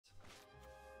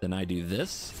Then I do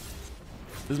this.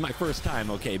 This is my first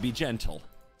time. Okay, be gentle.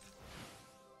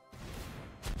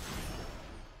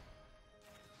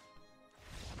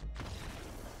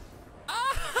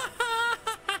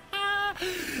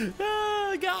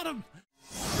 Ah, got him.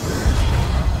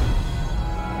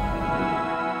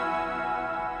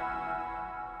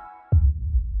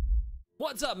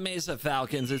 What's up, Mesa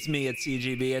Falcons? It's me at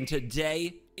CGB, and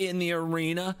today in the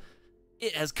arena,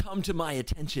 it has come to my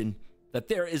attention that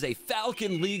there is a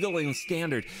Falcon legaling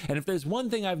standard. And if there's one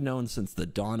thing I've known since the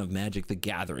dawn of Magic the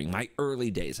Gathering, my early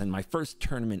days and my first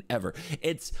tournament ever,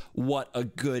 it's what a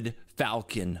good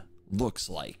Falcon looks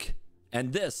like.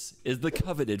 And this is the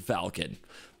Coveted Falcon.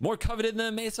 More coveted than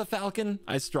a Mesa Falcon?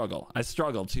 I struggle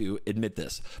to admit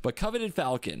this. But Coveted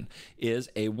Falcon is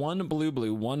a 1 blue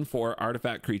 1/4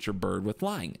 artifact creature bird with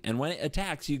flying. And when it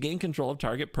attacks, you gain control of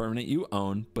target permanent you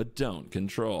own but don't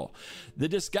control. The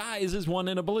disguise is 1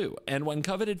 and a blue. And when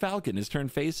Coveted Falcon is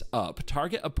turned face up,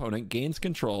 target opponent gains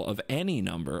control of any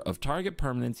number of target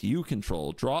permanents you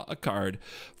control. Draw a card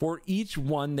for each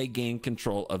one they gain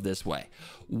control of this way.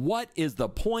 What is the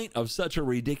point of such a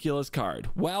ridiculous card?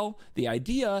 Well, the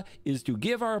idea is to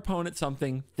give our opponent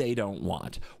something they don't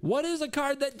want. What is a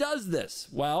card that does this?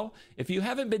 Well, if you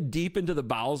haven't been deep into the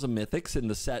bowels of Mythics in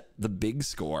the set The Big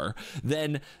Score,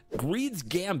 then Greed's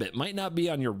Gambit might not be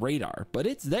on your radar, but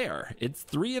it's there. It's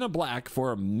 3 and a black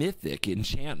for a mythic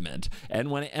enchantment,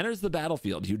 and when it enters the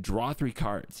battlefield, you draw 3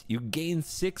 cards. You gain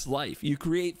 6 life. You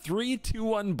create 3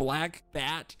 2/1 black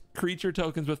bat creature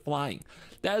tokens with flying.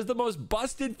 That is the most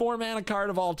busted 4-mana card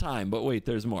of all time. But wait,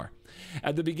 there's more.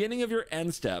 At the beginning of your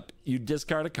end step, you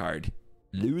discard a card,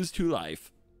 lose 2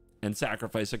 life, and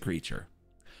sacrifice a creature.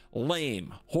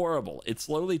 Lame, horrible. It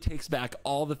slowly takes back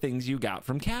all the things you got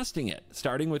from casting it,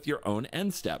 starting with your own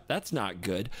end step. That's not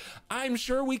good. I'm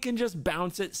sure we can just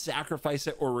bounce it, sacrifice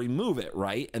it, or remove it,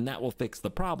 right? And that will fix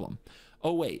the problem.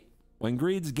 Oh wait, when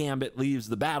Greed's Gambit leaves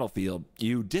the battlefield,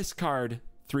 you discard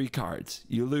 3 cards.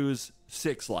 You lose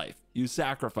 6 life. You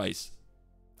sacrifice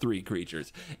 3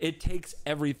 creatures. It takes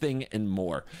everything and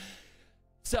more.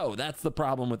 So that's the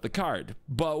problem with the card.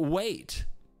 But wait,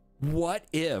 what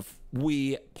if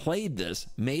we played this,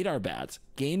 made our bats,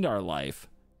 gained our life,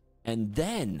 and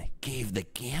then gave the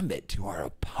Gambit to our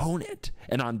opponent?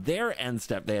 And on their end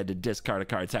step, they had to discard a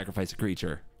card, sacrifice a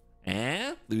creature.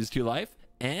 Lose 2 life?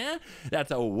 That's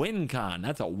a win con.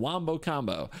 That's a wombo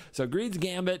combo. So Greed's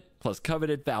Gambit plus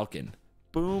Coveted Falcon.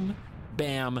 Boom,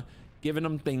 bam, giving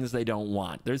them things they don't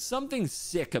want. There's something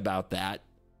sick about that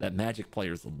Magic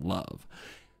players love.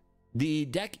 The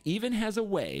deck even has a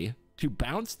way to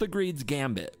bounce the Greed's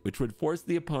Gambit, which would force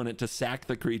the opponent to sack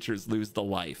the creatures, lose the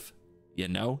life, you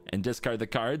know, and discard the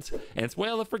cards. And it's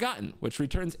Wail of Forgotten, which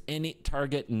returns any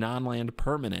target non-land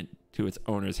permanent to its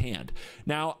owner's hand.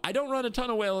 Now, I don't run a ton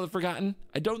of Wail of the Forgotten.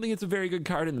 I don't think it's a very good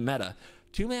card in the meta.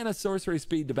 2-mana sorcery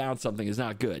speed to bounce something is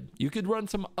not good. You could run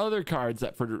some other cards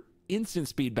that for instant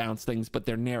speed bounce things, but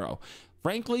they're narrow.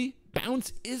 Frankly,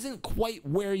 bounce isn't quite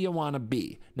where you want to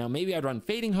be. Now, maybe I'd run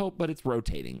Fading Hope, but it's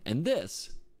rotating. And this,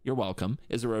 you're welcome,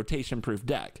 is a rotation-proof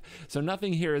deck. So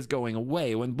nothing here is going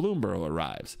away when Bloomburrow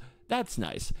arrives. That's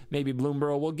nice. Maybe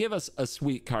Bloomburrow will give us a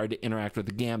sweet card to interact with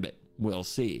the Gambit. We'll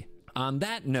see. On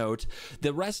that note,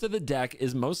 the rest of the deck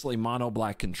is mostly mono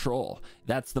black control.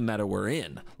 That's the meta we're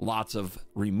in. Lots of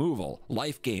removal,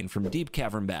 life gain from Deep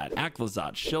Cavern Bat,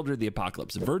 Aclazotz, Children of the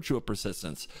Apocalypse, Virtue of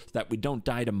Persistence, so that we don't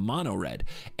die to mono red.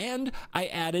 And I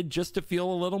added, just to feel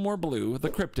a little more blue, the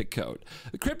Cryptic Coat.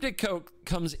 The Cryptic Coat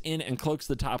comes in and cloaks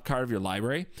the top card of your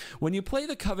library. When you play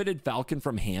the Coveted Falcon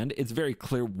from hand, it's very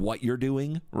clear what you're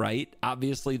doing, right?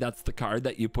 Obviously, that's the card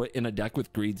that you put in a deck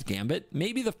with Greed's Gambit.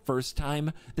 Maybe the first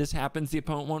time this happens, the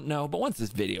opponent won't know, but once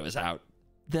this video is out,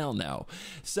 they'll know.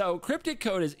 So Cryptic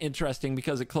Coat is interesting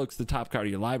because it cloaks the top card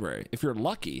of your library. If you're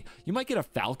lucky, you might get a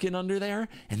Falcon under there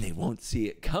and they won't see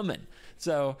it coming.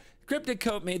 So Cryptic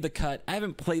Coat made the cut. I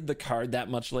haven't played the card that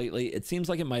much lately. It seems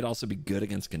like it might also be good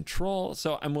against control,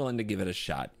 so I'm willing to give it a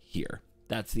shot here.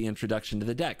 That's the introduction to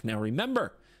the deck. Now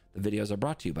remember, the videos are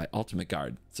brought to you by Ultimate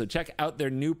Guard. So check out their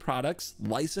new products,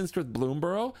 licensed with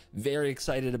Bloomburrow. Very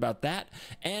excited about that.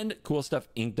 And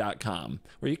CoolStuffInc.com,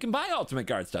 where you can buy Ultimate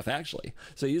Guard stuff, actually.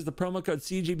 So use the promo code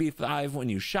CGB5 when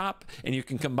you shop, and you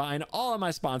can combine all of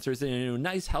my sponsors in a new,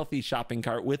 nice, healthy shopping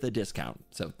cart with a discount.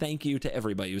 So thank you to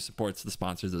everybody who supports the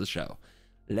sponsors of the show.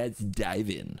 Let's dive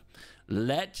in.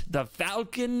 Let the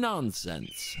Falcon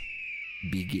nonsense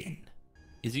begin.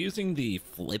 Is using the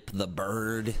flip the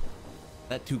bird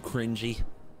that too cringy?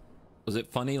 Was it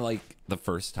funny like the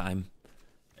first time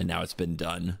and now it's been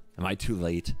done? Am I too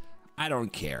late? I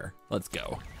don't care. Let's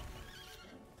go.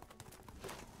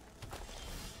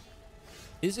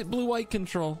 Is it blue-white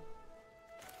control?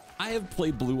 I have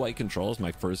played blue-white control as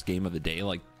my first game of the day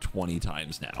like 20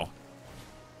 times now.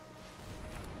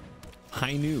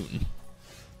 High noon.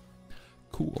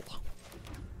 Cool.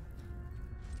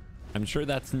 I'm sure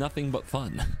that's nothing but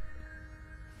fun.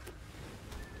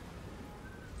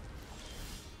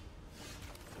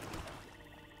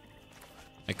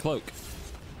 I cloak.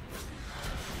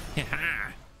 Ha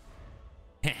ha.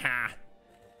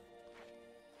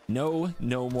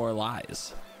 No more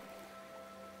lies.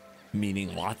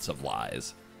 Meaning lots of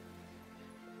lies.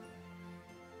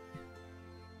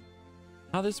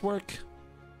 How this work?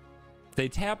 If they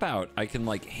tap out, I can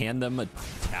like hand them a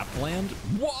tap land.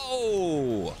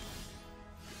 Whoa!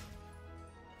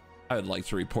 I would like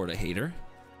to report a hater.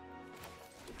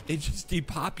 It just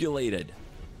depopulated.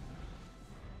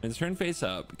 When it's turned face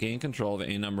up, gain control of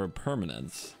any number of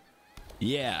permanents.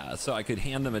 Yeah, so I could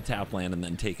hand them a tap land and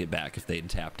then take it back if they'd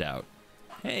tapped out.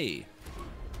 Hey.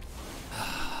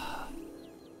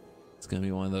 It's gonna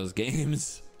be one of those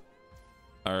games.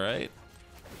 All right,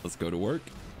 let's go to work.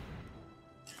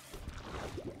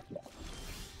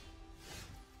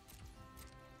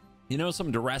 You know,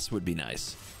 some duress would be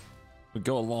nice. Would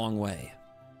go a long way.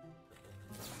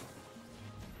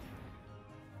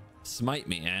 Smite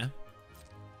me, eh?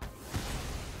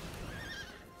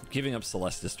 Giving up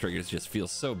Celestis triggers just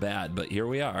feels so bad, but here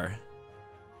we are.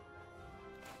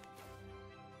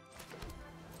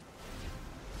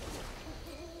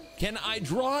 Can I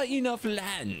draw enough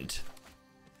land?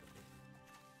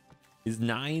 Is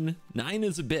 9? 9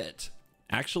 is a bit.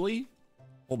 Actually,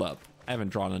 hold up. I haven't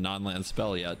drawn a non-land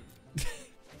spell yet.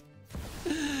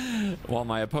 While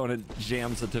my opponent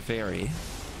jams a Teferi.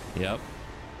 Yep. Time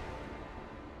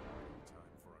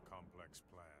for a complex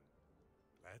plan.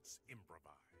 Let's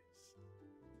improvise.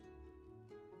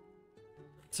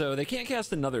 So they can't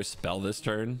cast another spell this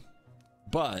turn,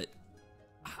 but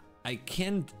I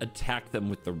can attack them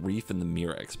with the Reef and the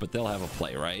Mirrex, but they'll have a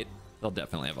play, right? They'll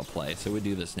definitely have a play, so we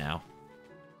do this now.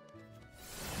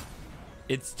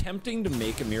 It's tempting to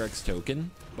make a Mirrex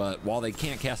token, but while they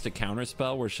can't cast a counter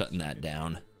spell, we're shutting that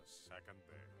down.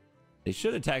 They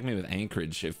should attack me with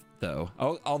Anchorage, if though.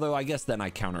 Oh, although I guess then I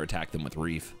counterattack them with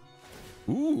Reef.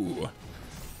 Ooh,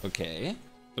 okay.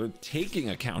 They're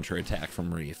taking a counterattack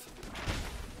from Reef.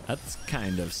 That's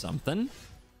kind of something.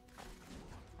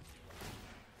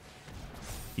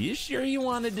 You sure you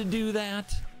wanted to do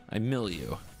that? I mill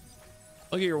you.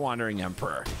 Look at your Wandering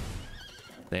Emperor.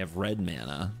 They have red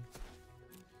mana.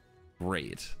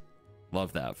 Great.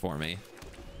 Love that for me.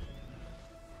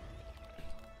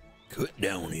 Cut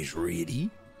down is ready.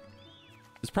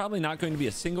 There's probably not going to be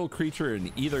a single creature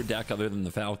in either deck other than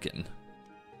the Falcon.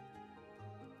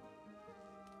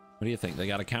 What do you think? They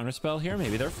got a counterspell here?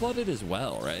 Maybe they're flooded as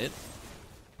well, right?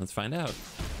 Let's find out.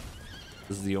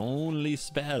 This is the only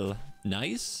spell.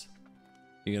 Nice.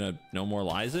 You gonna no more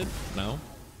lies it? No?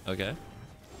 Okay. I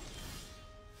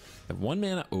have 1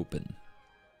 mana open.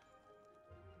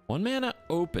 1 mana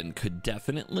open could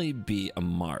definitely be a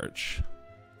March.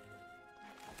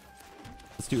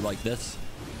 Let's do like this.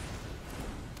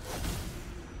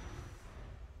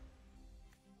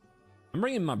 I'm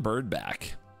bringing my bird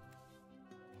back.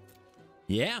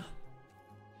 Yeah.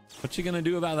 What you gonna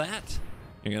do about that?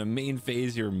 You're gonna main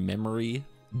phase your memory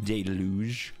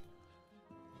deluge.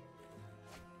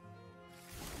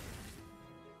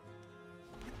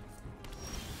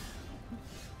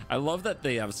 I love that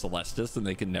they have Celestis and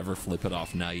they can never flip it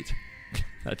off night.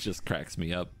 That just cracks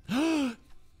me up.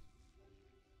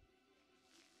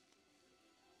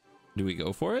 Do we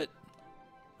go for it?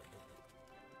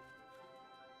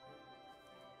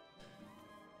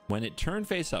 When it turned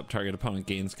face up, target opponent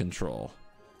gains control.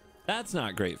 That's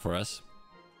not great for us.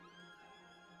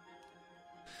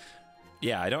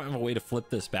 Yeah, I don't have a way to flip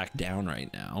this back down right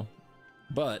now.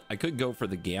 But I could go for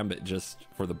the Gambit just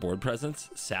for the board presence,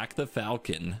 sack the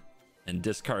Falcon, and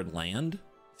discard land.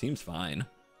 Seems fine.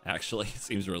 Actually,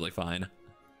 seems really fine.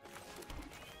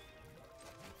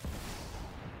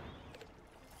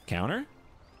 Counter?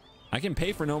 I can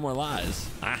pay for no more lies.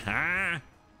 Aha!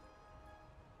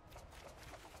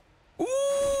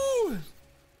 Ooh!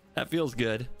 That feels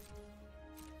good.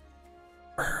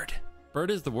 Bird. Bird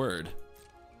is the word.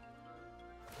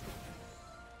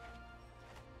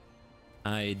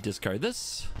 I discard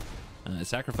this. I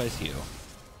sacrifice you.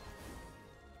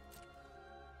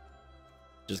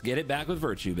 Just get it back with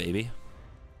virtue, baby.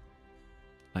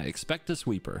 I expect a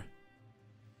sweeper.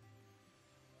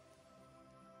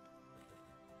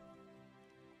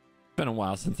 Been a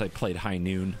while since I played High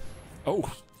Noon.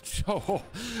 Oh,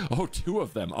 oh, 2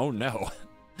 of them. Oh no.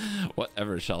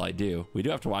 Whatever shall I do? We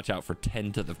do have to watch out for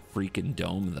 10 to the freaking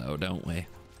dome though, don't we?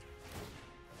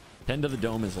 10 to the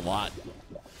dome is a lot.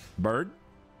 Bird.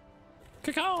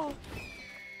 Caw.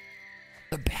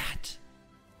 The bat.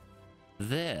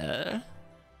 There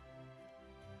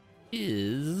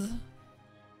is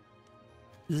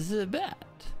the bat.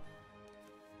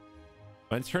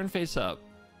 When it's turn face up,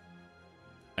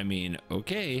 I mean,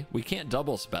 okay, we can't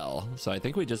double spell, so I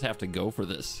think we just have to go for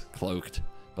this cloaked.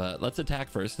 But let's attack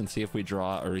first and see if we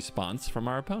draw a response from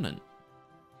our opponent.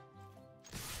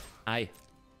 Hi.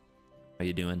 How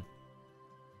you doing?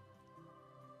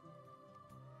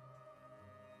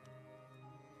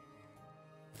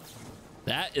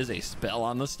 That is a spell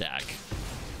on the stack.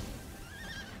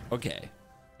 Okay.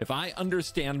 If I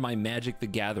understand my Magic the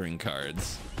Gathering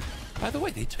cards. By the way,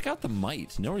 they took out the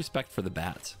might. No respect for the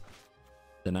bats.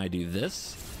 Then I do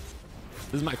this.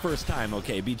 This is my first time.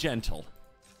 Okay, be gentle.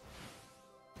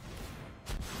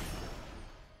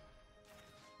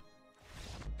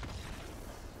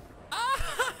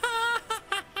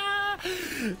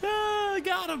 Oh,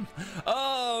 got him.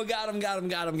 Oh, got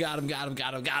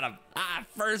him. Ah,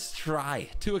 first try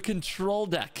to a control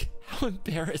deck. How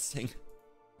embarrassing.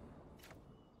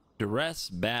 Duress,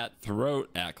 Bat,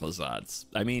 Throat, Aclazotz.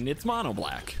 I mean, it's mono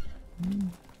black.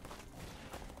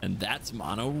 And that's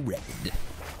mono red.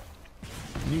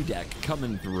 New deck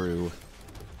coming through.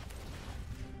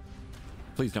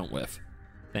 Please don't whiff.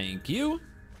 Thank you.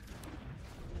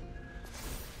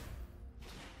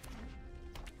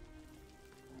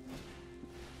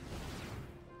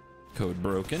 Code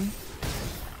broken.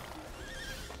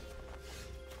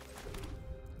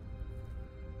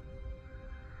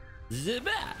 The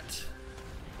bat.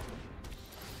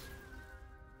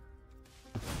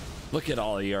 Look at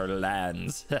all your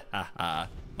lands.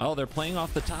 Oh, they're playing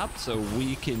off the top, so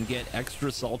we can get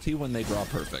extra salty when they draw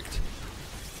perfect.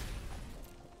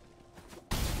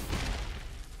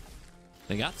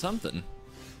 They got something.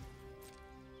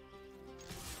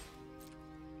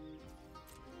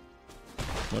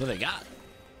 What do they got?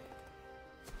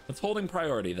 It's holding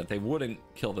priority that they wouldn't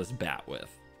kill this bat with.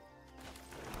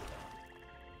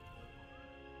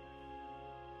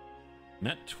 I'm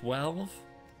at 12.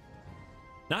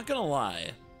 Not gonna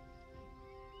lie,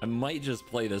 I might just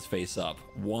play this face up.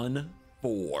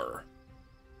 1-4.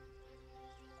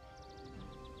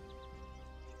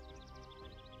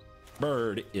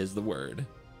 Bird is the word.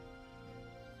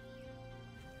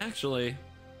 Actually,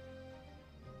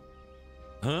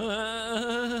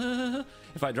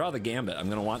 if I draw the Gambit, I'm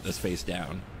gonna want this face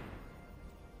down.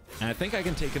 And I think I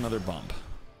can take another bump.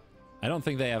 I don't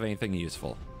think they have anything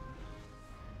useful.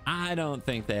 I don't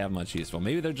think they have much useful.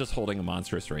 Maybe they're just holding a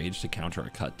Monstrous Rage to counter a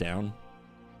cut down.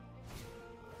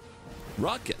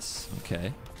 Ruckus.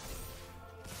 Okay.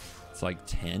 It's like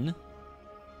 10.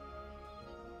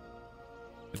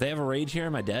 If they have a Rage here,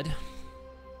 am I dead?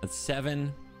 That's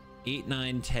 7, 8,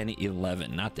 9, 10,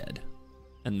 11. Not dead.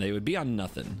 And they would be on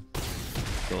nothing.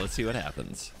 So let's see what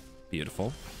happens.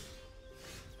 Beautiful.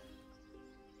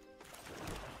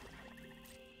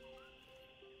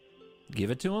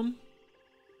 Give it to him.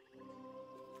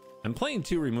 I'm playing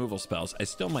 2 removal spells. I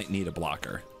still might need a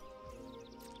blocker.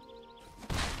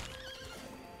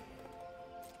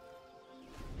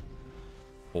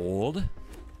 Hold.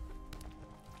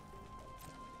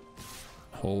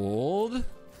 Hold.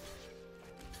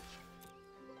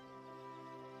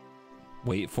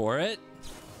 Wait for it.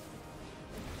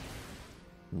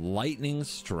 Lightning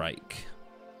Strike.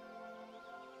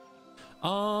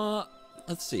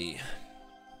 Let's see.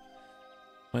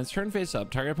 When it's turn face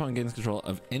up, target opponent gains control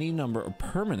of any number of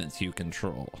permanents you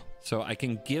control. So I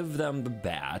can give them the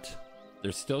bat.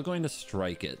 They're still going to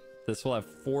strike it. This will have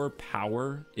 4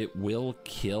 power. It will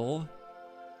kill.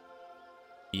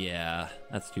 Yeah,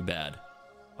 that's too bad.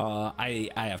 I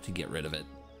have to get rid of it.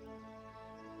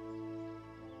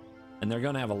 And they're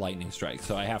going to have a lightning strike,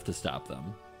 so I have to stop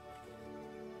them.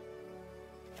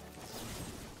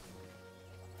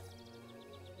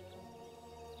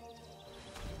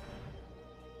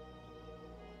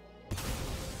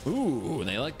 Ooh,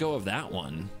 they let go of that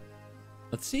one.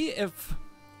 Let's see if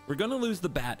we're gonna lose the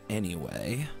bat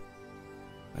anyway.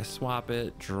 I swap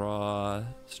it, draw,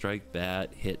 strike bat,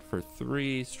 hit for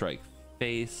 3, strike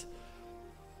face.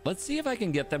 Let's see if I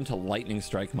can get them to lightning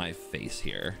strike my face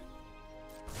here.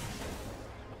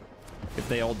 If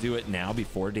they all do it now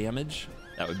before damage,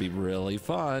 that would be really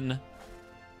fun.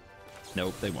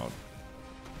 Nope, they won't.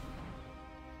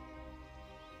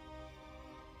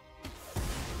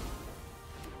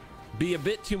 Be a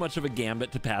bit too much of a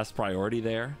Gambit to pass priority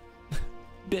there.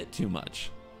 Bit too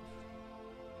much.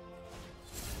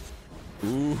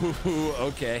 Ooh,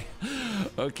 okay.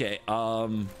 Okay,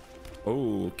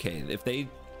 okay. If they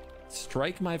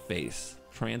strike my face,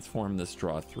 transform this,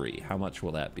 draw 3. How much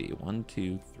will that be? 1,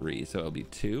 2, 3. So it'll be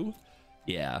 2.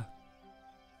 Yeah.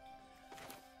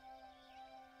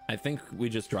 I think we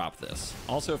just drop this.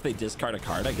 Also, if they discard a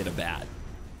card, I get a bat.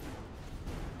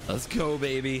 Let's go,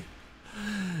 baby.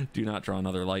 Do not draw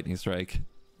another lightning strike.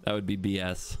 That would be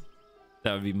BS.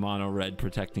 That would be mono red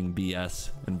protecting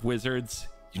BS. And wizards,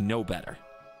 you know better.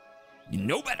 You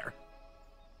know better.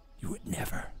 You would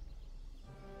never.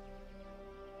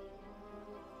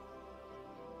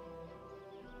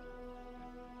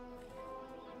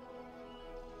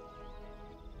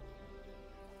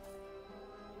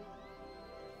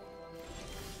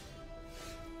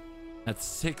 That's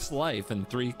 6 life and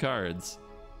 3 cards.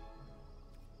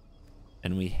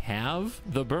 And we have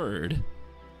the bird.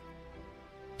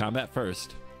 Combat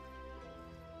first.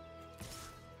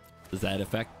 Does that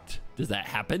affect? Does that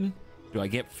happen? Do I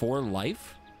get 4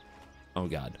 life? Oh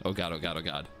god. Oh god. Oh god. Oh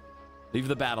god. Leave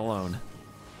the bat alone.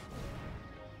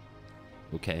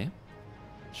 Okay.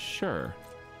 Sure.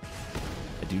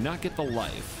 I do not get the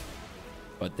life.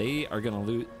 But they are gonna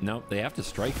lose. No, they have to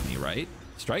strike me, right?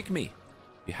 Strike me.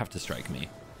 You have to strike me.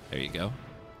 There you go.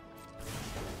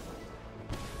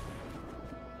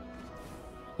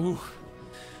 Ooh.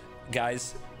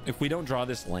 Guys, if we don't draw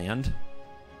this land,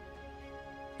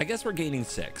 I guess we're gaining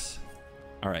 6.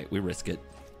 All right, we risk it.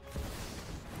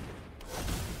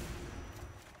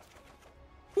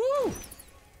 Woo!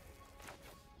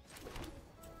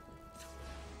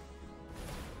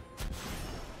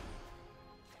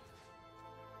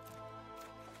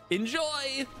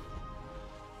 Enjoy!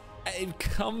 I've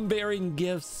come bearing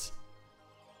gifts.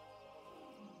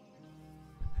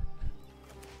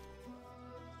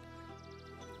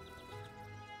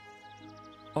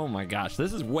 Oh my gosh,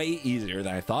 this is way easier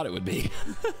than I thought it would be.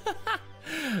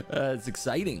 It's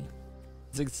exciting.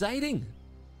 It's exciting.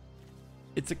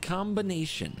 It's a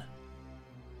combination.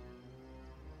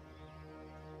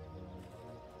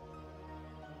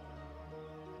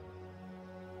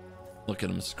 Look at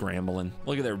them scrambling.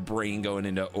 Look at their brain going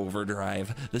into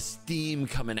overdrive. The steam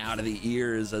coming out of the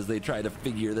ears as they try to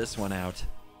figure this one out.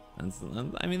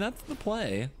 I mean, that's the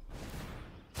play.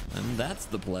 And that's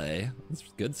the play. It's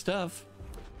good stuff.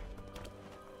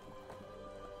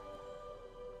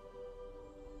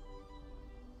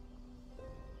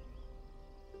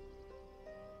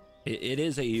 It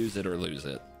is a use it or lose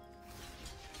it.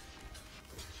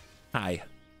 Hi.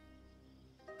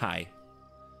 Hi.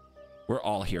 We're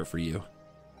all here for you.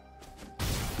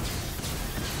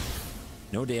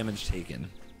 No damage taken.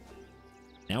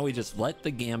 Now we just let the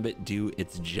Gambit do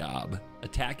its job.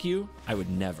 Attack you? I would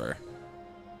never.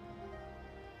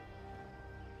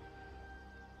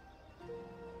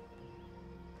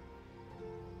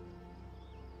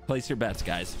 Place your bets,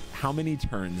 guys. How many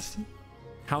turns?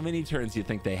 How many turns do you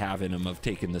think they have in them of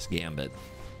taking this Gambit?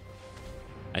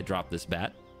 I drop this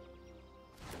bat.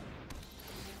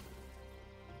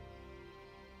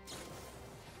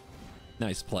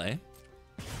 Nice play.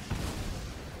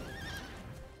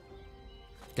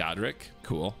 Godric,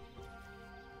 cool.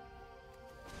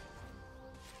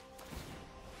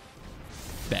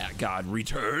 Bat God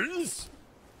returns.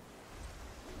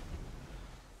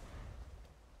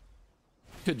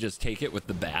 Could just take it with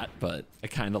the bat, but I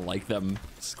kind of like them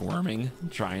squirming,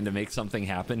 trying to make something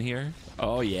happen here.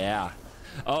 Oh yeah.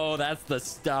 Oh, that's the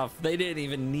stuff. They didn't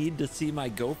even need to see my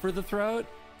go for the throat.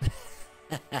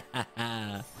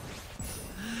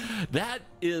 That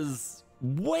is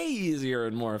way easier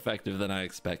and more effective than I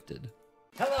expected.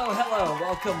 Hello, hello,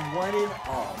 welcome one and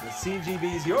all to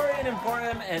CGB's Orient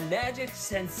Emporium and Magic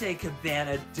Sensei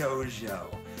Cabana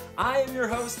Dojo. I am your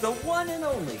host, the one and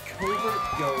only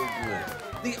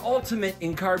CovertGoBlue. The ultimate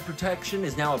in card protection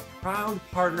is now a proud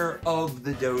partner of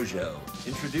the dojo.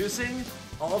 Introducing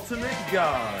Ultimate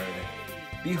Guard.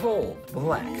 Behold,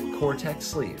 black Cortex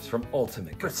sleeves from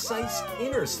Ultimate Guard. Precise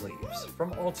inner sleeves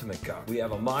from Ultimate Guard. We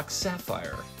have a mock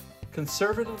sapphire,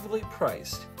 conservatively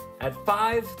priced at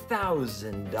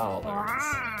 $5,000.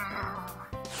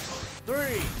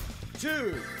 3,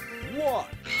 2, 1.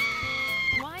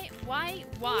 Why?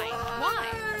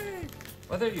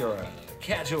 Whether you're a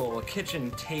casual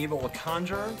kitchen table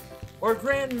conjurer or a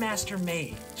grandmaster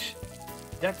mage,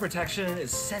 deck protection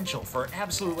is essential for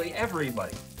absolutely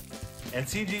everybody. And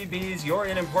CGB's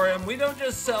Orient Emporium, we don't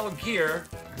just sell gear,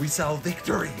 we sell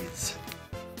victories.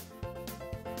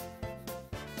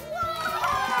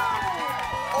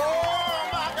 Oh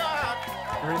my god!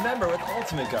 Remember, with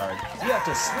Ultimate Guard, you have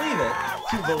to sleeve it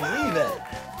to believe it.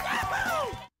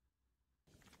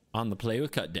 On the play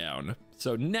with cut down.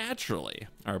 So naturally,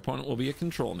 our opponent will be a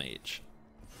control mage.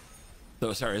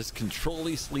 Those are as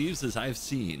control-y sleeves as I've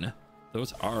seen.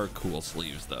 Those are cool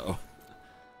sleeves, though.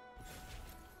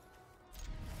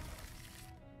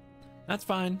 That's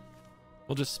fine.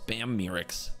 We'll just spam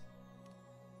Mirix.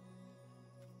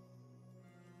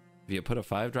 If you put a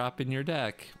 5-drop in your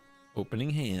deck,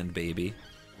 opening hand, baby.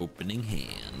 Opening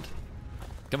hand.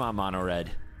 Come on, Mono Red.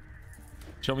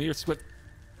 Show me your swift.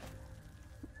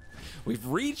 We've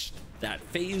reached that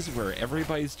phase where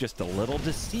everybody's just a little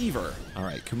deceiver. All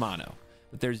right, Kumano.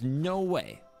 But there's no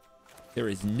way. There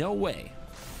is no way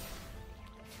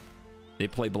they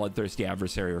play Bloodthirsty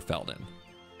Adversary or Feldon.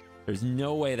 There's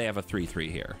no way they have a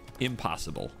 3/3 here.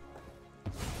 Impossible.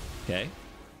 Okay.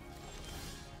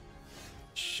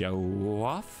 Show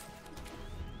off.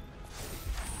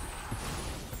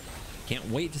 Can't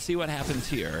wait to see what happens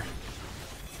here.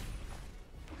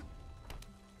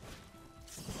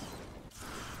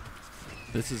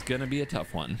 This is gonna be a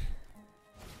tough one.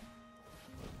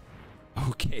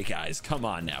 Okay, guys, come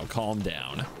on now, calm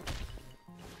down.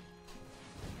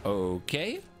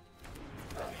 Okay.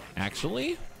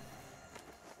 Actually,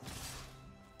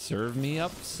 serve me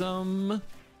up some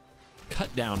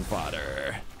cut down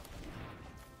fodder.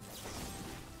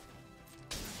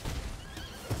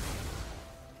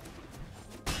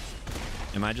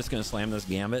 Am I just gonna slam this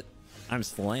Gambit? I'm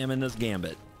slamming this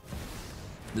Gambit.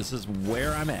 This is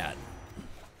where I'm at.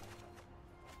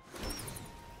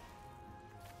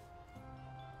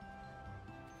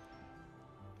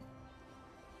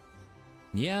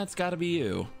 Yeah, it's gotta be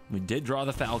you. We did draw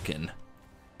the Falcon.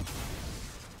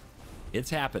 It's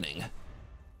happening.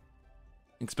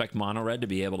 Expect Mono Red to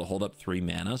be able to hold up 3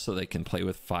 mana so they can play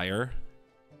with fire.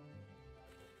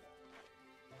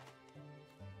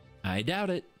 I doubt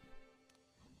it.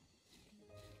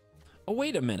 Oh,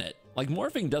 wait a minute. Like,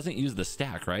 morphing doesn't use the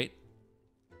stack, right?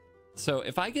 So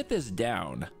if I get this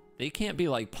down, they can't be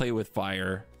like play with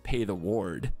fire, pay the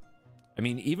ward. I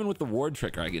mean, even with the ward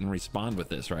trigger, I can respond with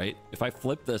this, right? If I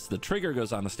flip this, the trigger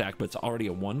goes on the stack, but it's already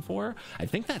a 1/4. I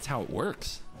think that's how it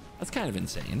works. That's kind of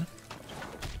insane.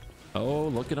 Oh,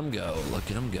 look at him go. Look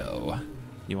at him go.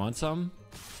 You want some?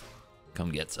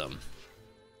 Come get some.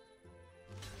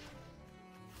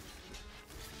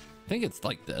 I think it's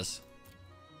like this.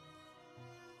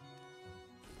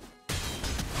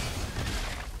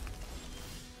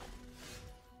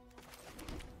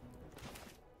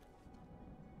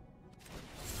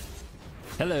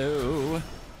 Hello.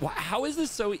 Wow, how is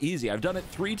this so easy? I've done it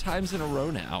 3 times in a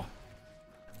row now.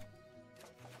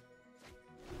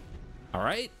 All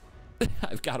right.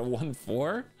 I've got a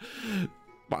 1/4.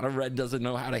 Mono Red doesn't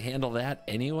know how to handle that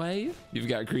anyway. You've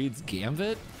got Greed's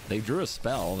Gambit. They drew a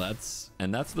spell. That's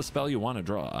the spell you want to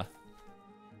draw.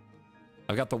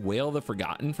 I've got the Whale of the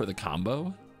Forgotten for the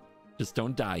combo. Just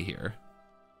don't die here.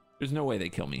 There's no way they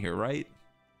kill me here, right?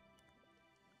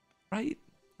 Right?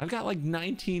 I've got like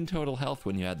 19 total health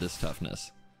when you add this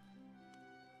toughness.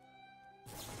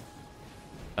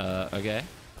 Okay.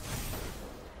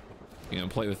 You gonna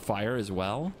play with fire as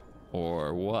well?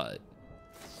 Or what?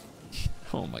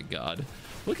 Oh my god.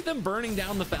 Look at them burning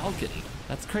down the Falcon.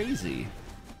 That's crazy.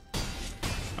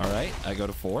 Alright, I go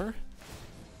to 4.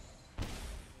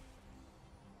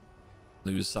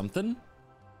 Lose something.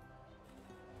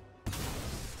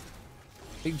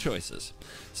 Big choices.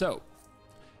 So,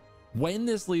 when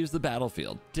this leaves the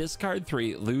battlefield, discard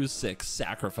 3, lose 6,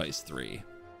 sacrifice 3.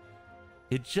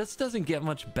 It just doesn't get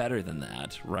much better than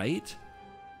that, right?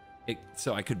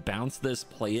 So I could bounce this,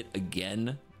 play it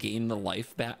again, gain the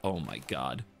life back. Oh my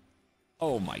god.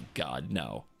 Oh my god,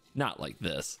 no. Not like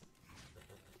this.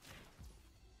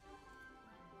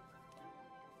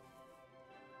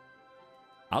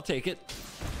 I'll take it.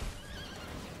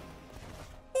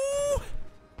 Ooh!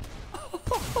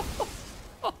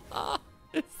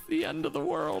 It's the end of the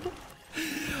world.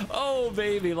 Oh,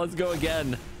 baby, let's go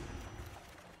again.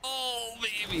 Oh,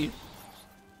 baby.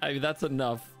 I mean, that's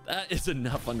enough. That is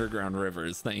enough Underground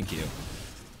Rivers. Thank you.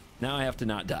 Now I have to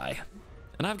not die.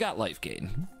 And I've got life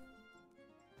gain.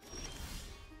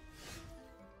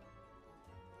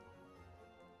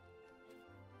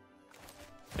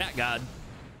 Bat God.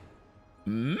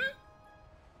 Hmm?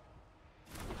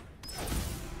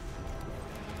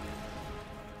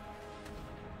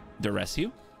 Duress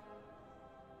you.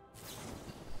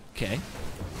 Okay.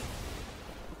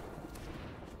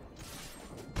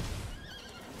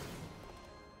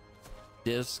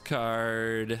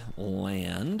 Discard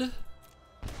land.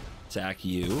 Sack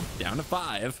you. Down to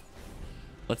 5.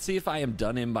 Let's see if I am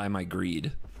done in by my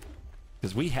greed.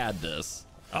 Because we had this.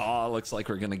 Oh, looks like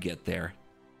we're going to get there.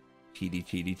 Cheaty,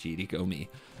 cheaty, cheaty. Go me.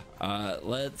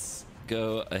 Let's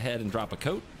go ahead and drop a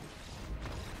coat.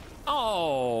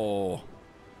 Oh.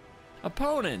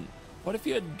 Opponent. What if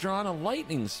you had drawn a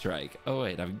lightning strike? Oh,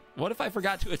 wait. What if I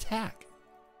forgot to attack?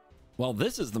 Well,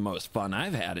 this is the most fun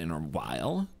I've had in a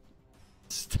while.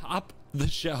 Stop the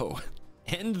show.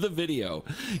 End the video.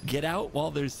 Get out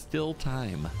while there's still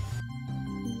time.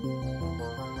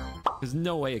 There's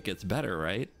no way it gets better,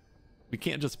 right? We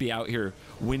can't just be out here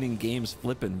winning games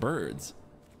flipping birds.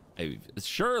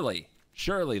 Surely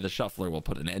the shuffler will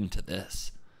put an end to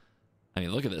this. I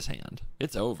mean, look at this hand.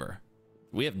 It's over.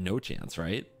 We have no chance,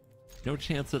 right? No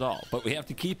chance at all. But we have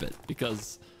to keep it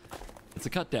because it's a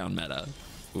cut down meta.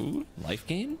 Ooh, life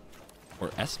gain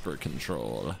or Esper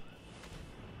control?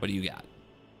 What do you got?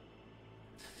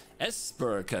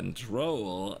 Esper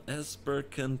control. Esper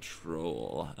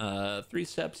control. 3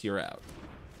 steps, you're out.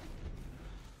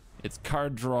 It's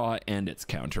card draw and it's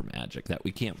counter magic that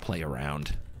we can't play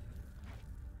around.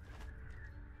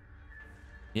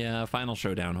 Yeah, Final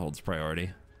Showdown holds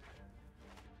priority.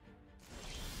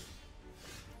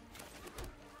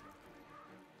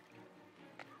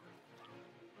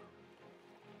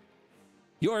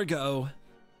 Your go.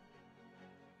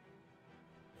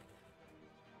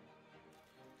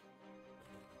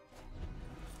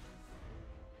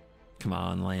 Come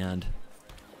on, land.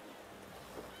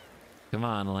 Come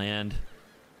on, land.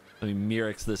 Let me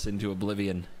Mirix this into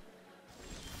oblivion.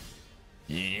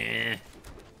 Yeah.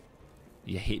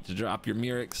 You hate to drop your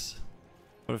Mirix.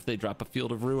 What if they drop a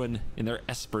Field of Ruin in their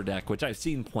Esper deck, which I've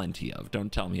seen plenty of.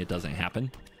 Don't tell me it doesn't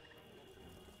happen.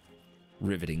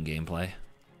 Riveting gameplay.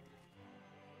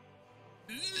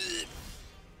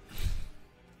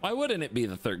 Why wouldn't it be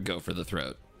the third go for the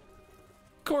throat?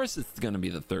 Of course it's going to be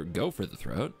the third go for the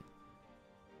throat.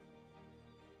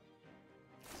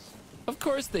 Of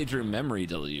course they drew Memory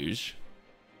Deluge.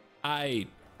 I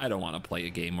don't want to play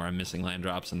a game where I'm missing land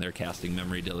drops and they're casting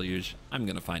Memory Deluge. I'm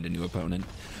going to find a new opponent.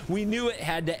 We knew it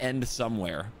had to end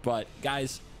somewhere, but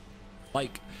guys,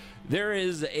 like, there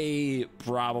is a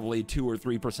probably 2 or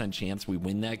 3% chance we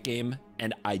win that game,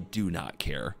 and I do not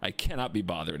care. I cannot be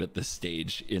bothered at this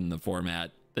stage in the format.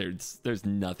 There's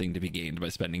nothing to be gained by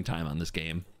spending time on this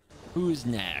game. Who's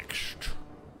next?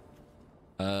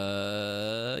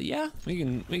 Yeah, we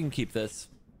can keep this.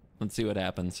 Let's see what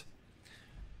happens.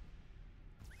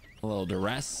 A little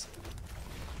duress.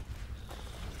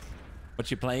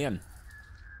 What you playing?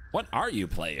 What are you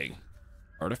playing?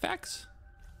 Artifacts?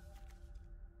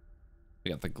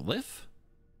 We got the glyph.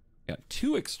 We got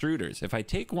 2 extruders. If I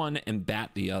take one and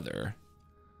bat the other,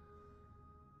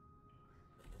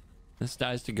 this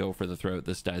dies to go for the throat.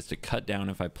 This dies to cut down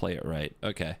if I play it right.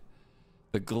 Okay.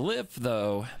 The glyph,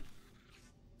 though.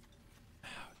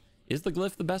 Is the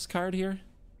glyph the best card here?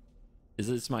 Is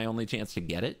this my only chance to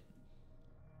get it?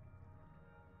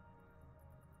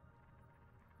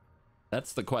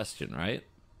 That's the question, right?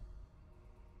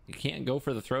 You can't go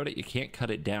for the throat it. You can't cut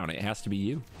it down. It has to be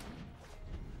you.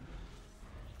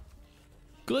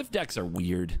 Glyph decks are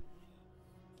weird.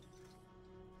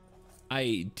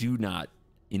 I do not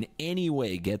in any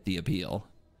way get the appeal.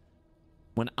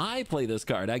 When I play this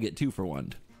card, I get 2 for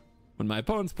 1. When my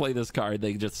opponents play this card,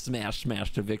 they just smash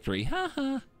to victory.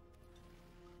 Haha.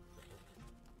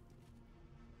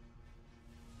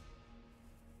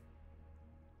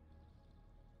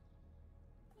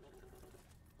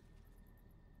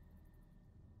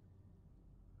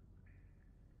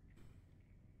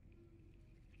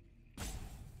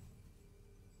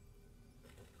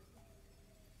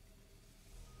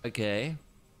 Okay.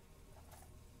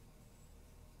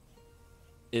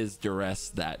 Is duress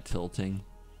that tilting?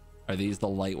 Are these the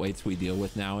lightweights we deal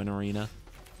with now in Arena?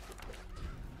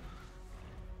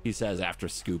 He says after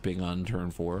scooping on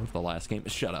turn 4 of the last game.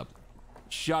 Shut up.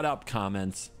 Shut up,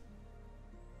 comments.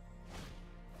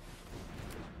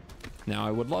 Now,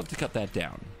 I would love to cut that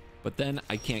down, but then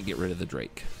I can't get rid of the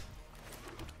Drake.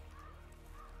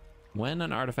 When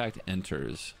an artifact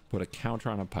enters, put a counter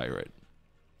on a pirate.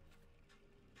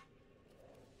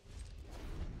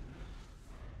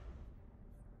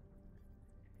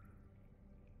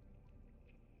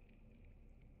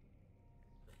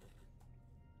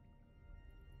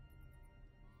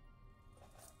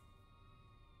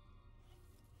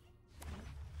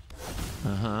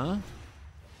 Uh-huh.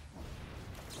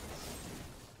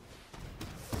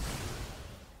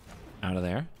 Out of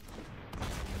there.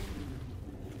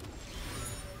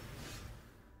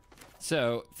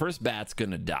 So, first bat's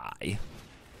gonna die.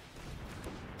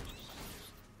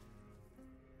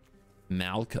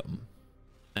 Malcolm.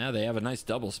 Yeah, they have a nice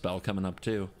double spell coming up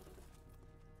too.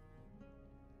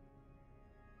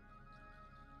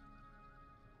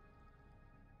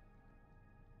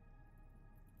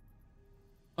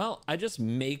 Well, I just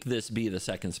make this be the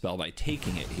second spell by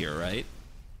taking it here, right?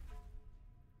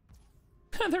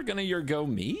 They're gonna your go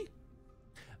me?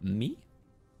 Me?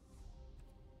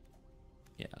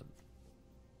 Yeah.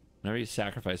 Whenever you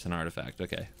sacrifice an artifact,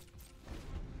 okay.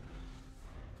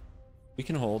 We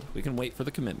can hold. We can wait for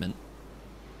the commitment.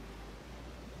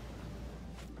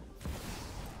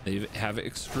 They have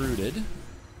extruded.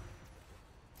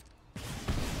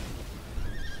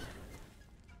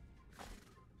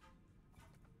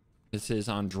 This is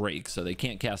on Drake, so they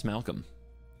can't cast Malcolm.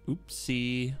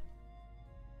 Oopsie.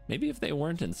 Maybe if they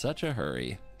weren't in such a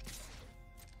hurry.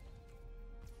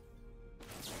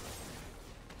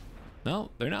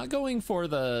 No, they're not going for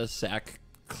the sack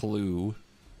clue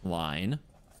line.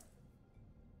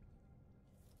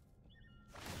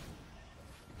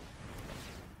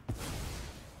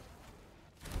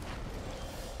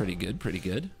 Pretty good, pretty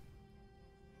good.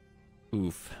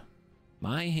 Oof.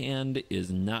 My hand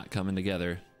is not coming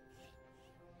together.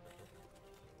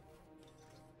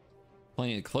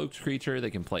 Playing a cloaked creature,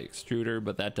 they can play extruder,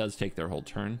 but that does take their whole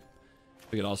turn.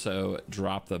 We could also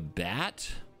drop the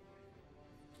bat.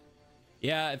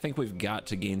 Yeah, I think we've got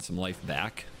to gain some life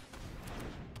back.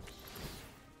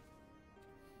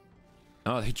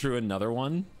 Oh, they drew another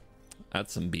one?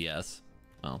 That's some BS.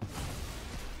 Oh.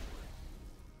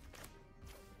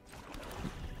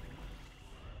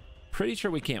 Pretty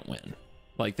sure we can't win.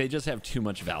 Like, they just have too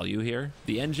much value here.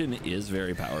 The engine is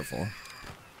very powerful.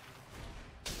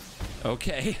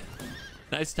 Okay.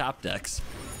 Nice top decks.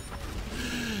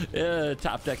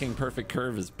 Top decking perfect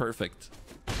curve is perfect.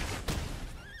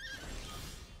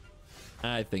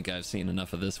 I think I've seen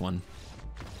enough of this one.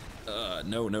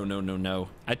 No, no, no, no, no.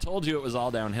 I told you it was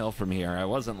all downhill from here. I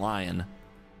wasn't lying.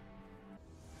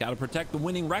 Gotta protect the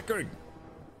winning record.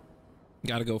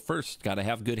 Gotta go first. Gotta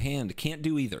have good hand. Can't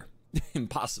do either.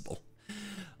 Impossible.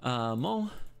 Mo.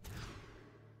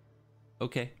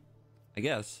 Okay. I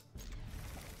guess.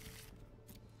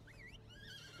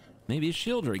 Maybe a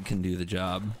shield rig can do the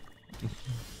job.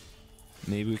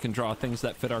 Maybe we can draw things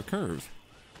that fit our curve.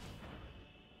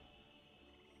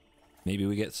 Maybe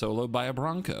we get soloed by a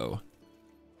Bronco.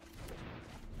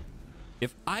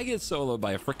 If I get soloed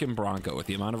by a frickin' Bronco with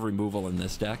the amount of removal in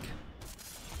this deck,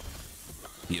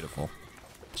 beautiful.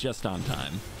 Just on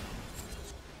time.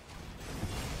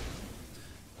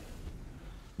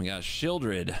 We got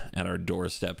Shieldred at our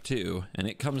doorstep too, and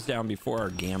it comes down before our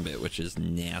Gambit, which is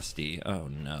nasty. Oh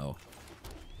no.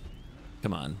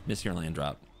 Come on, miss your land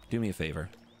drop. Do me a favor.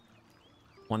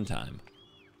 One time.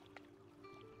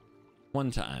 One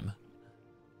time.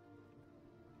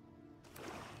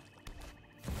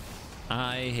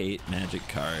 I hate Magic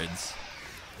cards.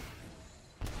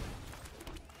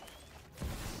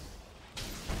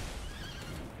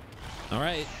 All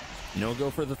right, no go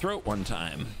for the throat one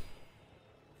time.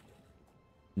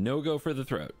 No go for the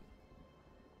throat.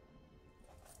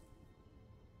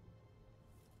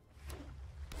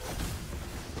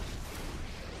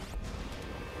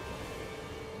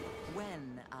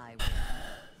 When I win,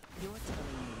 you're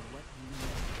telling me what you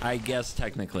know. I guess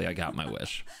technically I got my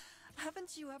wish.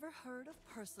 Haven't you ever heard of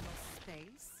personal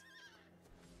space?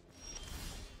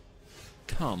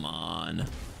 Come on.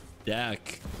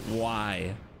 Deck,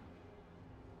 why?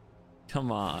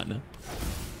 Come on.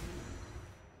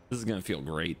 This is gonna feel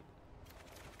great.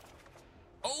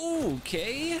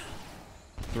 Okay.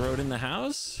 Throw it in the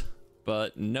house,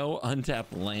 but no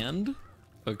untapped land.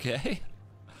 Okay.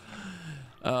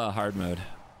 Hard mode.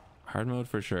 Hard mode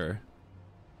for sure.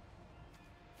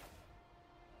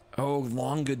 Oh,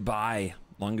 long goodbye.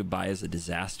 Long goodbye is a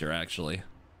disaster, actually.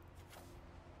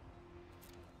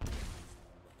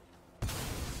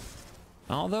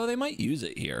 Although they might use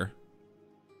it here.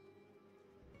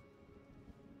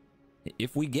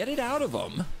 If we get it out of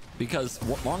them, because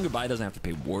long goodbye doesn't have to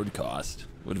pay ward cost,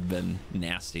 would have been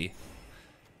nasty.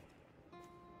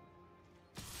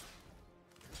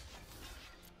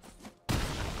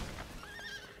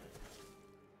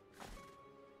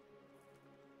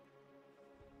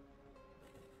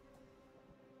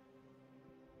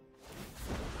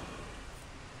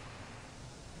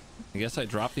 I guess I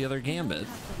dropped the other Gambit.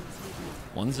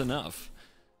 One's enough.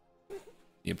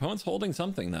 The opponent's holding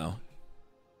something though.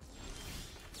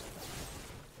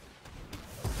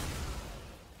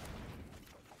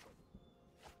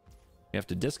 We have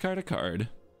to discard a card.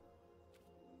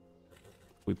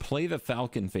 We play the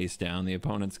Falcon face down. The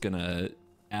opponent's gonna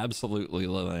absolutely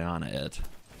Liliana it.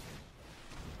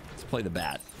 Let's play the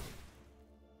bat.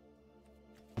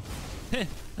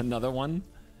 Another one.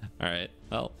 All right.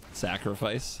 Well,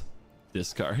 sacrifice,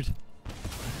 discard.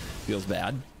 Feels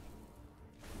bad.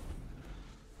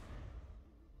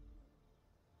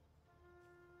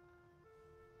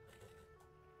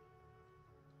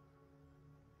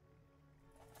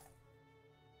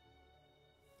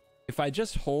 If I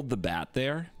just hold the bat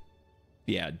there,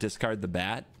 yeah, discard the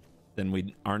bat, then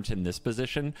we aren't in this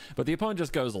position. But the opponent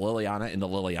just goes Liliana into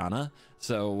Liliana.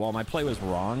 So while my play was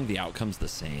wrong, the outcome's the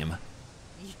same.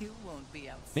 You won't be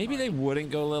outside. Maybe they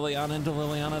wouldn't go Liliana into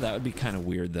Liliana. That would be kind of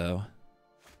weird, though.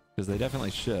 Because they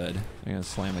definitely should. They're going to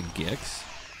slam a Gix.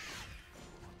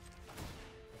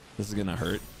 This is going to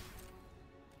hurt.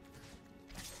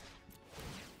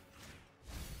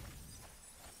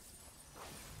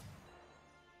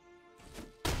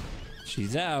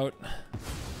 She's out.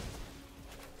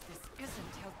 This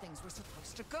isn't how things were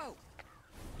supposed to go.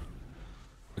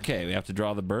 Okay, we have to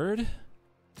draw the bird.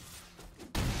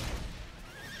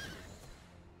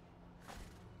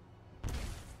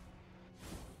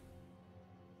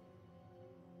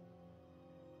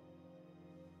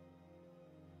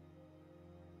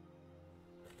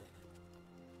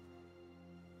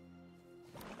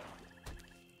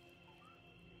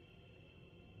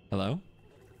 Hello?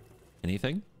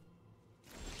 Anything?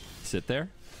 Sit there.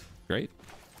 Great.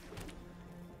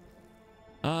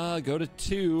 Go to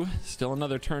 2. Still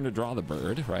another turn to draw the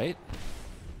bird, right?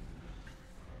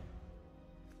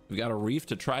 We got a Reef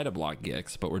to try to block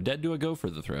Gix, but we're dead to a Go for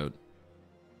the Throat.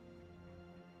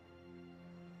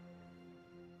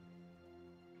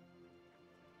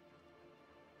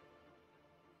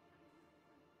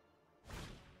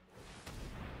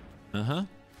 Uh-huh.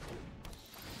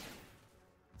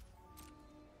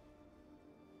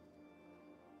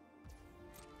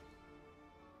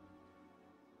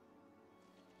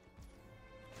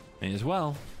 May as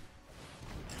well.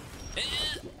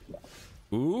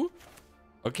 Ooh.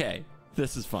 Okay,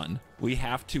 this is fun. We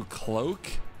have to cloak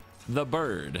the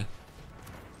bird.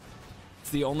 It's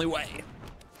the only way.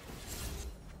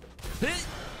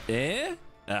 Eh?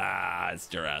 Ah, it's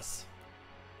duress.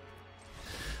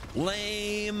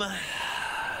 Lame.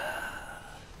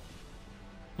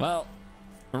 Well,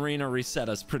 Arena reset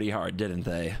us pretty hard, didn't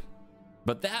they?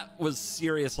 But that was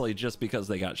seriously just because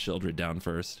they got Shieldred down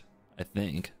first, I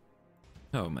think.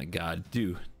 Oh my god,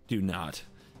 do not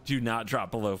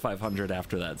drop below 500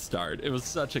 after that start. It was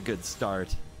such a good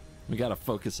start. We gotta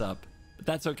focus up, but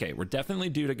that's okay. We're definitely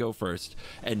due to go first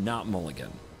and not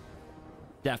mulligan.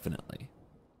 Definitely.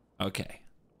 Okay,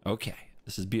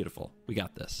 this is beautiful. We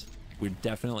got this. We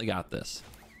definitely got this.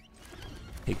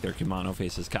 Take their Kimono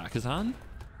faces Kakazan.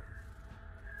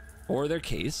 Or their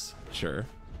case, sure.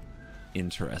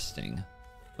 Interesting.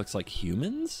 Looks like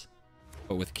humans,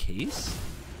 but with case?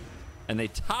 And they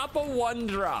top a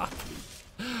 1-drop.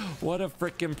 What a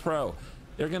freaking pro.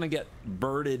 They're gonna get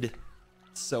birded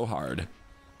so hard.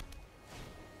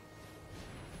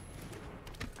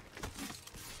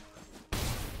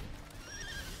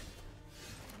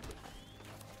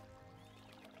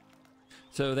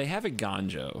 So they have a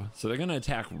Ganjo, so they're gonna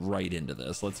attack right into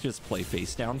this. Let's just play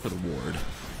face down for the ward.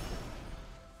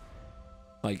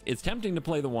 Like, it's tempting to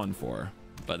play the 1-4,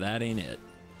 but that ain't it.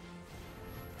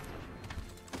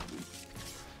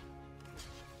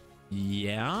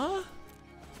 Yeah?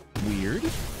 Weird.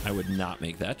 I would not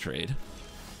make that trade.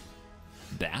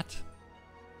 Bat?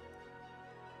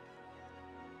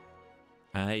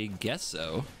 I guess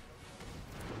so.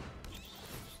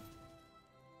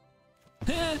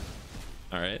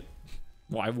 All right.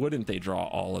 Why wouldn't they draw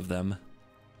all of them?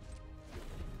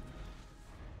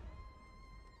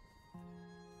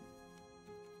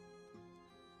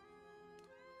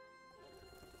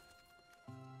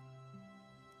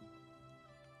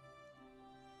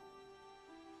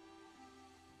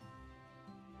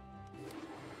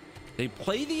 They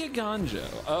play the Aganjo.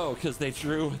 Oh, because they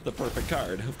drew the perfect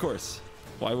card. Of course.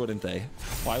 Why wouldn't they?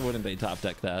 Why wouldn't they top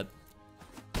deck that?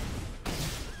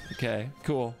 Okay,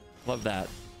 cool. Love that.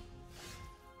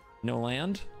 No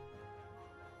land?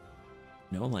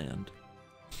 No land.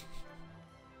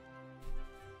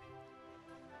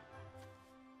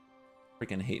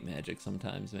 Freaking hate Magic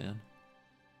sometimes, man.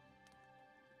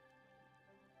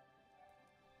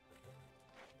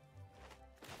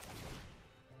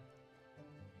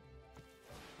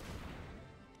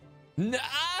 No!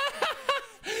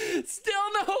 Still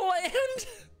no land?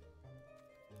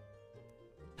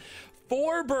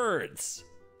 4 birds.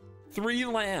 3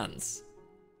 lands.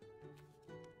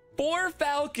 4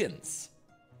 falcons.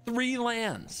 3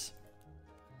 lands.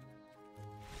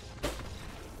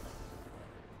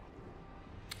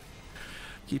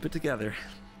 Keep it together.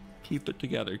 Keep it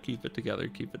together. Keep it together.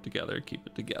 Keep it together. Keep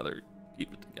it together.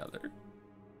 Keep it together.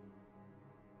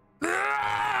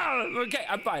 Okay,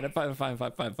 I'm fine. I'm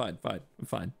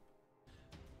fine.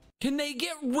 Can they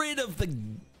get rid of the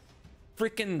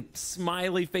freaking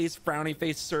smiley face, frowny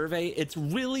face survey? It's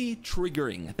really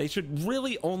triggering. They should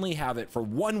really only have it for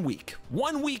 1 week.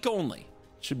 1 week only.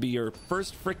 Should be your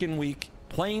first freaking week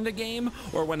playing the game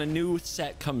or when a new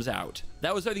set comes out.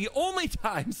 Those are the only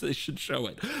times they should show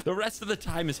it. The rest of the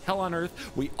time is hell on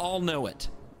earth. We all know it.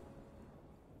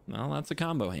 Well, that's a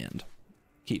combo hand.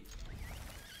 Keep.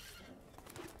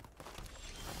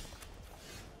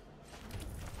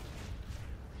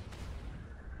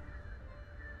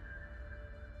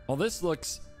 Well, this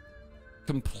looks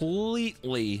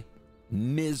completely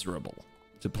miserable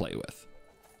to play with.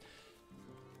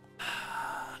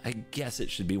 I guess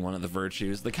it should be one of the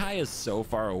virtues. The Kai is so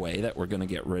far away that we're going to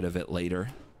get rid of it later.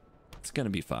 It's going to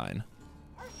be fine.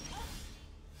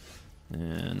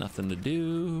 Nothing to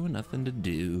do, nothing to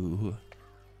do.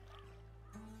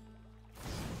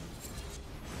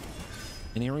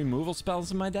 Any removal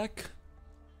spells in my deck?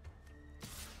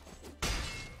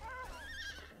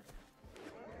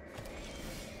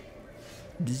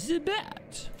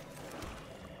 Zibat.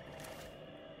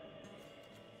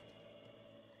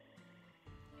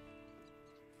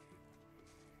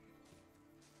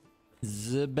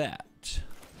 Zibat.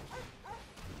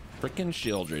 Frickin'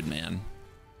 Shieldred, man.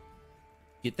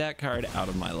 Get that card out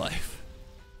of my life.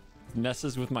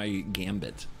 Messes with my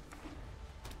Gambit.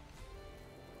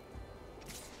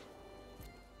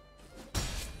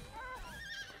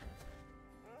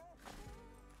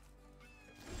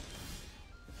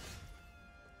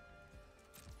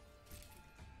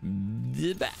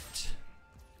 The bat.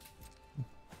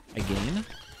 Again.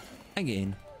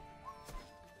 Again.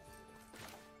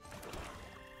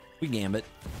 We Gambit.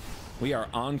 We are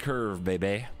on curve,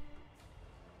 baby.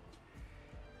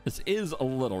 This is a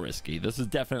little risky. This is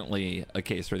definitely a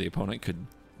case where the opponent could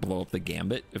blow up the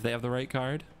Gambit if they have the right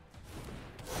card.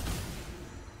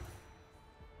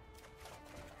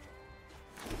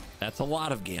 That's a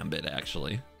lot of Gambit,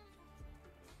 actually.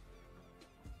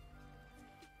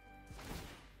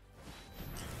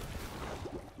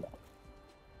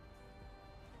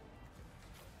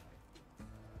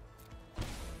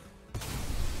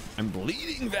 I'm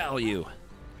bleeding value.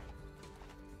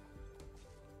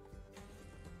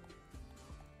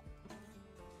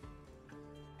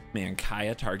 Man,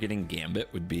 Kaya targeting Gambit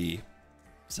would be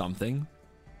something.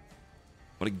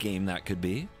 What a game that could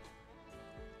be.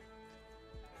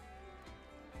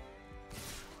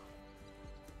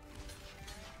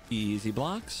 Easy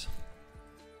blocks.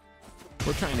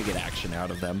 We're trying to get action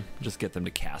out of them. Just get them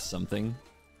to cast something.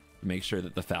 Make sure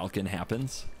that the Falcon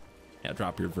happens. Yeah,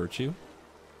 drop your Virtue.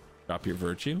 Drop your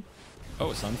Virtue.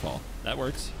 Oh, a Sunfall. That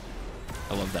works.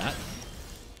 I love that.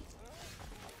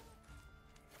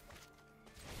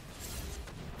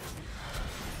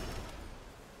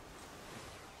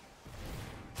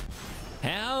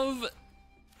 Have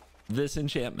this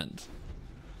enchantment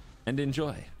and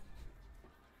enjoy.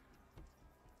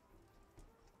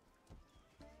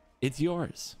 It's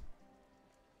yours.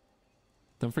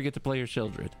 Don't forget to play your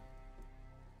Shieldred.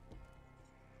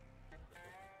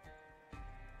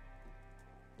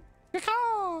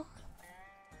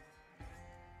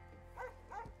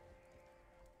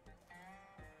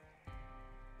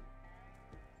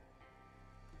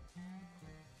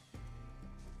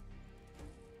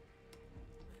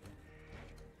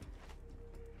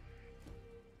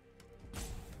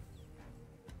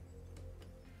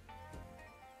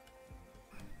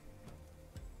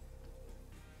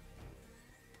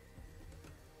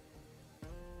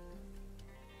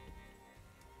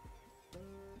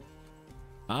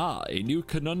 Ah, a new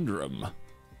conundrum.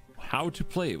 How to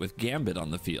play with Gambit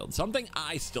on the field. Something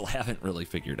I still haven't really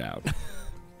figured out.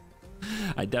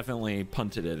 I definitely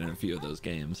punted it in a few of those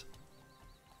games.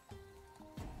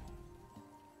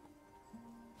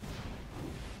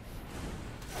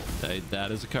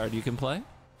 That is a card you can play.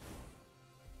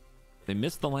 They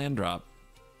missed the land drop.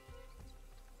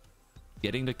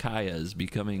 Getting to Kaya is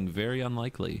becoming very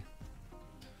unlikely.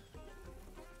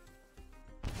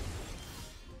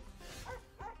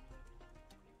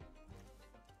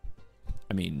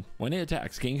 I mean, when it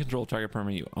attacks, gain control of target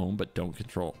permanent you own but don't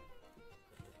control.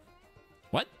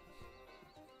 What?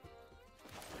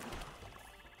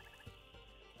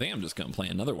 I think I'm just gonna play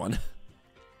another one.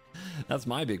 That's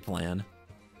my big plan.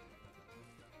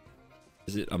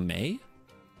 Is it a May?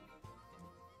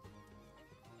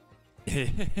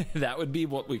 That would be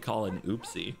what we call an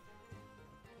oopsie.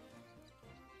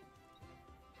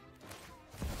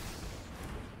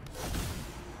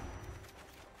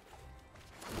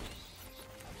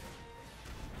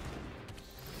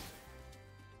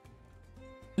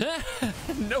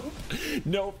 Nope.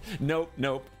 Nope. Nope.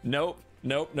 Nope. Nope.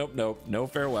 Nope. Nope. Nope. No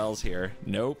farewells here.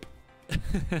 Nope.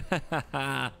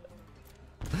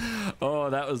 Oh,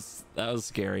 that was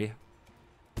scary.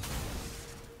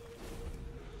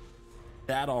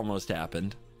 That almost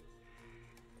happened.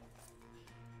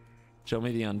 Show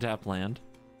me the untapped land.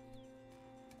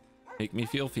 Make me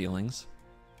feel feelings.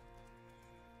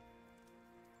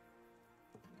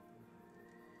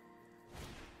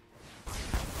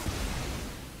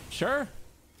 Sure.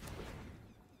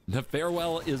 The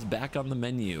farewell is back on the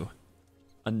menu.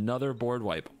 Another board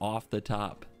wipe off the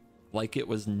top. Like it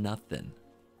was nothing.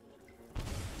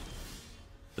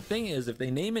 The thing is, if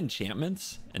they name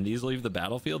enchantments and these leave the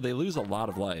battlefield, they lose a lot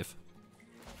of life.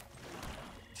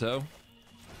 So,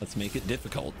 let's make it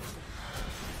difficult.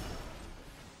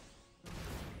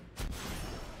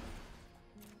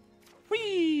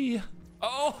 Whee!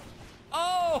 Oh!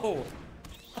 Oh!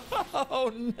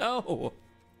 Oh no!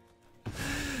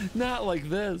 Not like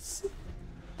this.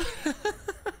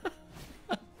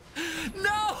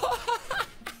 No!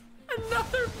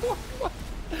 Another board wipe.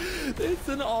 It's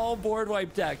an all board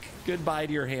wipe deck. Goodbye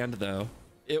to your hand, though.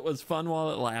 It was fun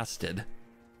while it lasted.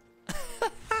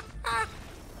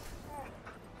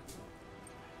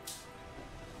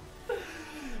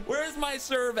 Where's my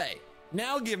survey?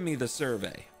 Now give me the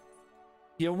survey.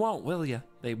 You won't, will you?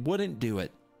 They wouldn't do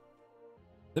it.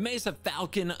 The Mesa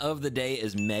Falcon of the day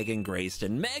is Megan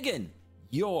Grayston. Megan,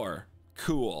 you're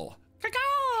cool.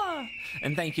 Caca!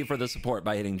 And thank you for the support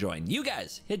by hitting join. You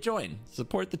guys, hit join.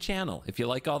 Support the channel if you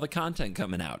like all the content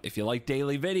coming out. If you like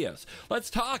daily videos. Let's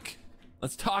talk.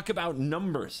 Let's talk about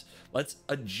numbers. Let's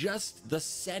adjust the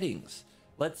settings.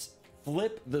 Let's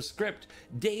flip the script.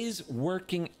 Days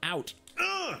working out.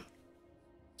 Ugh!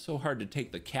 So hard to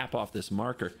take the cap off this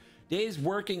marker. Days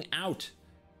working out.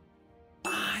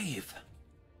 5.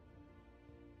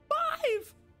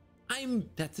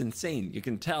 That's insane. You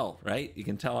can tell, right? You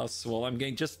can tell how swole I'm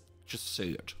getting. Just say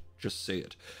it. Just say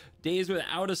it. Days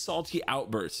without a salty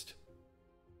outburst.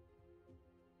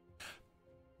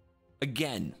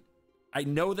 Again, I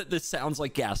know that this sounds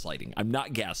like gaslighting. I'm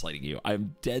not gaslighting you.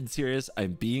 I'm dead serious.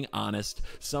 I'm being honest.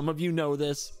 Some of you know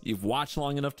this. You've watched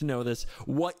long enough to know this.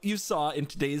 What you saw in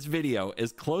today's video,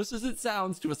 as close as it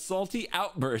sounds to a salty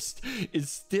outburst, is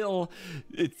still,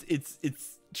 it's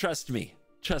trust me.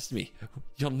 Trust me,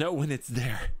 you'll know when it's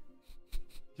there.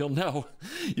 You'll know.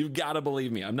 You've got to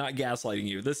believe me. I'm not gaslighting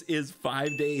you. This is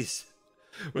 5 days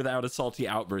without a salty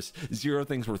outburst. 0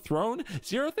 things were thrown.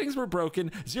 0 things were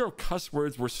broken. 0 cuss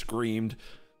words were screamed.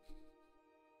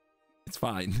 It's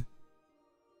fine.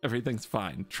 Everything's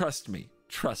fine. Trust me.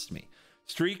 Trust me.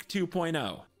 Streak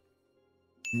 2.0.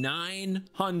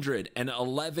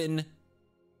 911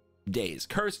 days.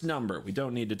 Cursed number. We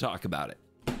don't need to talk about it.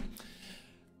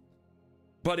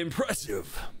 But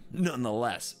impressive,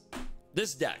 nonetheless.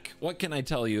 This deck, what can I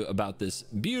tell you about this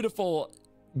beautiful,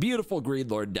 beautiful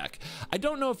Greedlord deck? I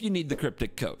don't know if you need the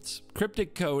Cryptic Coats.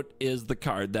 Cryptic Coat is the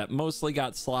card that mostly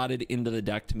got slotted into the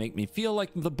deck to make me feel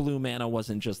like the blue mana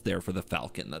wasn't just there for the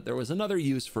Falcon, that there was another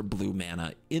use for blue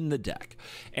mana in the deck.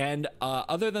 And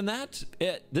other than that,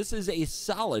 this is a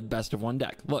solid best of one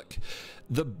deck. Look,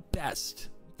 the best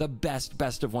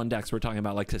of one decks, we're talking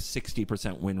about like a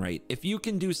 60% win rate. If you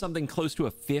can do something close to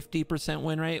a 50%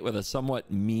 win rate with a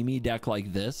somewhat memey deck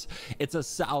like this, it's a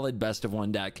solid best of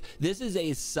one deck. This is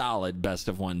a solid best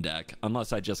of one deck,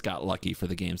 unless I just got lucky for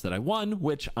the games that I won,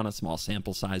 which on a small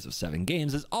sample size of 7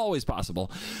 games is always possible.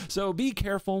 So be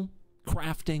careful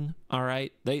crafting, all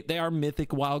right? They are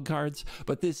mythic wild cards,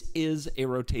 but this is a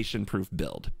rotation proof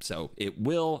build, so it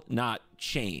will not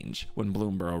change when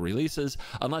Bloomborough releases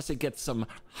unless it gets some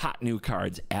hot new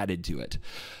cards added to it.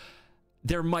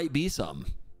 There might be some.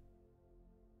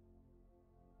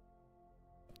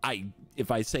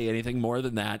 If I say anything more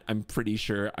than that, I'm pretty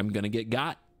sure I'm gonna get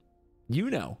got.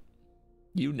 You know.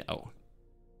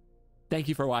 Thank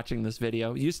you for watching this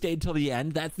video. You stayed till the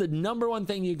end. That's the #1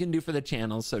 thing you can do for the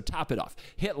channel, so top it off.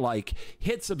 Hit like,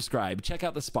 hit subscribe, check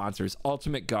out the sponsors,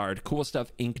 Ultimate Guard,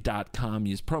 CoolStuffInc.com.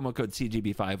 Use promo code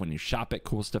CGB5 when you shop at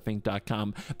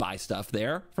CoolStuffInc.com. Buy stuff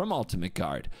there from Ultimate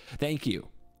Guard. Thank you.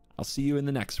 I'll see you in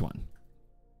the next one.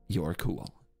 You're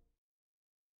cool.